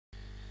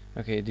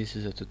Okay, this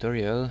is a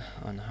tutorial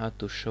on how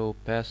to show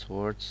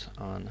passwords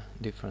on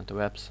different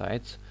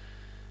websites.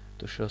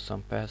 To show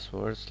some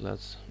passwords,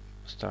 let's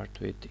start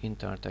with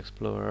Internet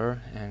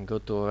Explorer and go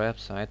to a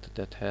website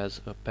that has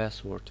a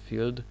password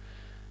field.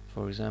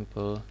 For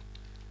example,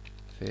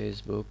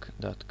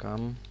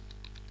 facebook.com.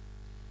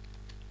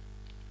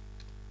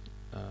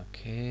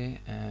 Okay,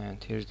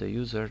 and here's the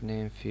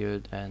username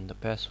field and the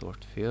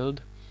password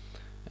field.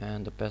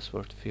 And the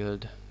password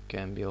field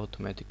can be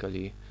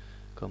automatically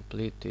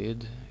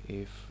completed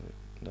if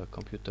the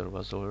computer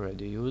was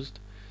already used,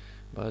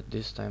 but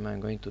this time I'm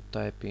going to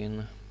type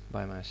in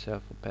by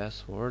myself a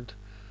password.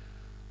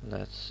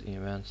 Let's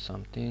invent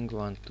something: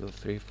 1 2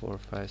 3 4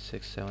 5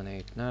 6 7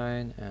 8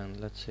 9, and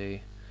let's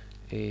say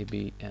A,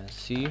 B and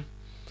C.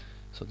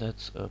 So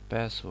that's a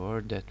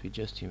password that we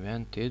just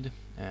invented,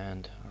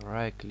 and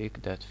right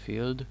click that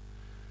field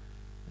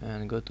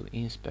and go to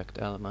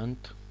inspect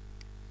element,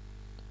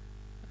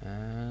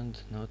 and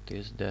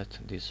notice that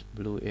this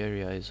blue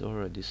area is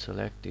already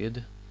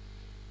selected,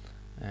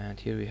 and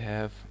here we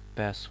have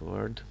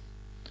password.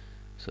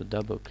 So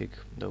double click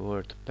the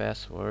word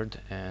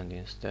password and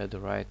instead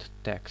write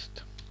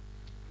text,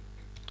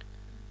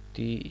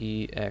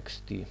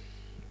 TEXT,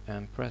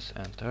 and press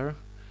enter.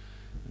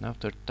 And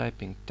after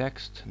typing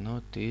text,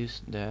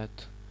 notice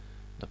that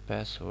the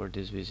password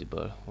is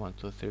visible: 1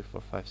 2 3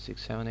 4 5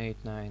 6 7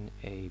 8 9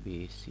 A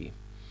B C.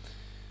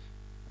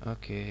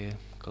 Okay,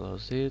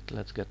 close it.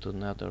 Let's get to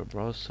another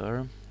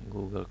browser,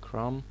 Google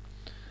Chrome.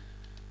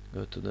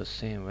 Go to the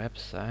same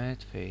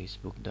website,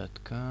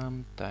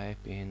 facebook.com,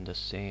 type in the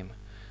same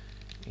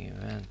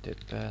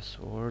invented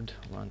password,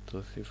 1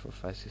 2 3 4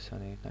 5 6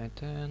 7 8 9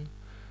 10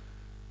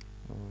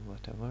 or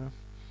whatever.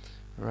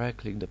 Right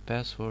click the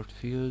password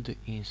field,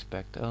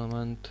 inspect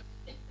element,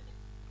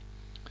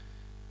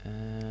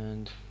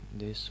 and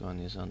this one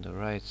is on the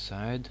right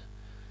side.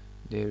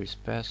 There is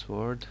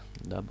password,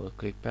 double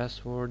click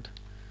password,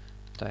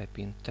 type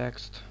in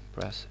text,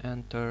 press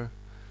enter,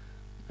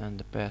 and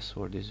the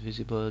password is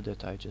visible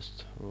that I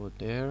just wrote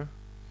there.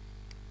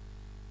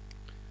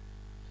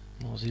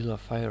 Mozilla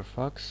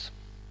Firefox.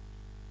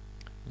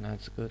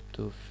 Let's go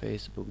to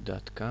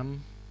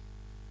facebook.com,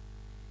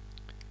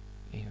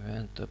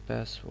 invent a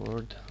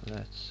password,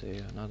 let's say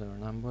another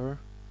number,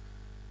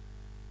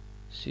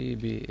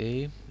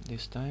 CBA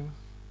this time.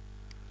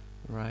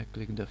 Right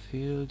click the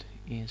field,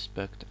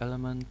 inspect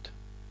element,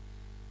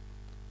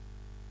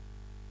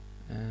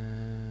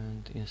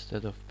 and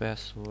instead of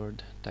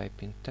password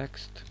type in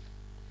text,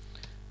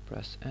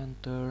 press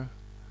enter,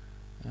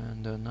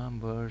 and the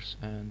numbers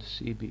and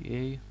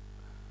CBA,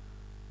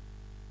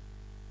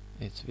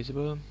 it's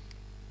visible.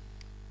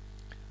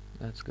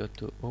 Let's go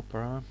to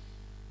Opera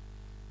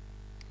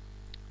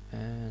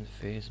and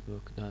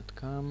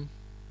facebook.com.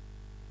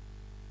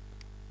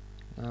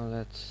 Now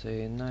let's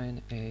say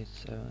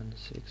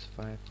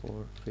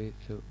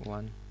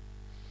 987654321.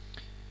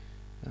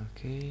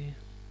 Okay,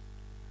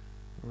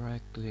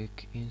 right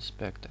click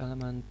inspect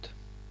element,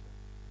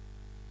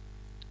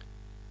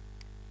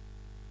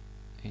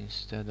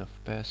 instead of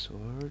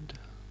password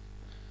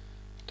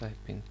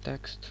type in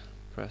text,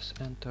 press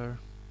enter,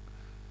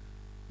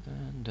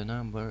 and the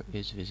number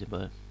is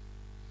visible.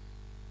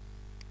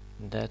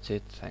 That's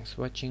it. Thanks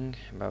for watching.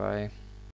 Bye bye.